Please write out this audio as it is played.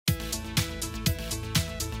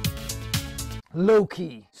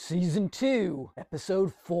LOKI, Season 2,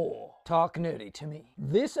 Episode 4. Talk nerdy to me.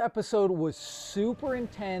 This episode was super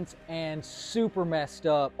intense and super messed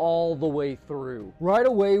up all the way through. Right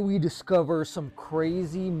away, we discover some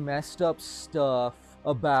crazy messed up stuff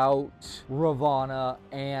about Ravana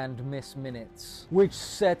and Miss Minutes, which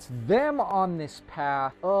sets them on this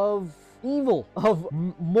path of evil, of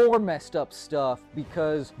more messed up stuff,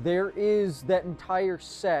 because there is that entire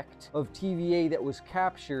sect of TVA that was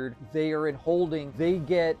captured. They are in holding. They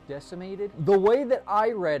get decimated. The way that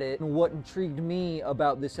I read it, and what intrigued me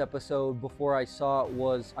about this episode before I saw it,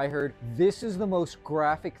 was I heard this is the most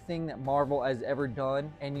graphic thing that Marvel has ever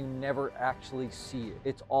done, and you never actually see it.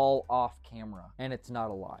 It's all off camera, and it's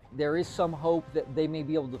not a lie. There is some hope that they may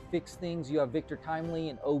be able to fix things. You have Victor Timely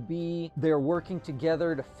and OB. They're working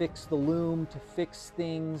together to fix the loom, to fix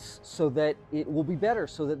things so that it will be better,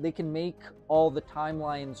 so that they can make all the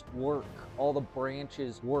timelines work, all the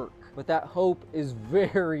branches work. But that hope is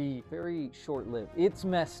very, very short-lived. It's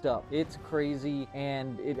messed up, it's crazy,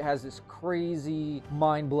 and it has this crazy,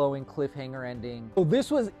 mind-blowing cliffhanger ending. So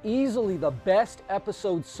this was easily the best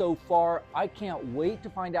episode so far. I can't wait to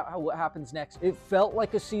find out what happens next. It felt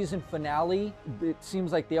like a season finale. It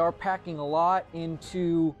seems like they are packing a lot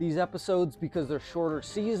into these episodes because they're shorter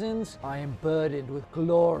seasons. I am burdened with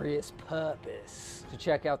glorious purpose to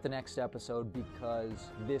check out the next episode because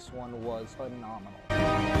this one was phenomenal.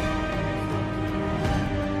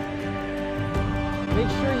 Make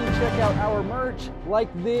sure you check out our merch, like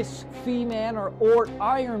this Fee-Man or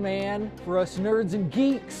Iron Man for us nerds and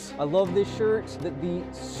geeks. I love this shirt that the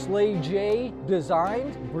Slay J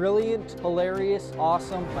designed. Brilliant, hilarious,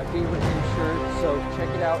 awesome. My favorite new shirt. So check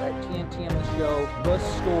it out at TNTMTheShow,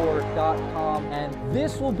 thestore.com. And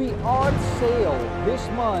this will be on sale this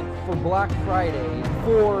month for Black Friday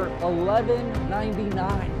for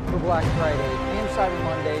 $11.99 for Black Friday and Cyber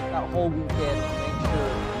Monday, that whole weekend. Make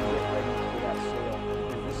sure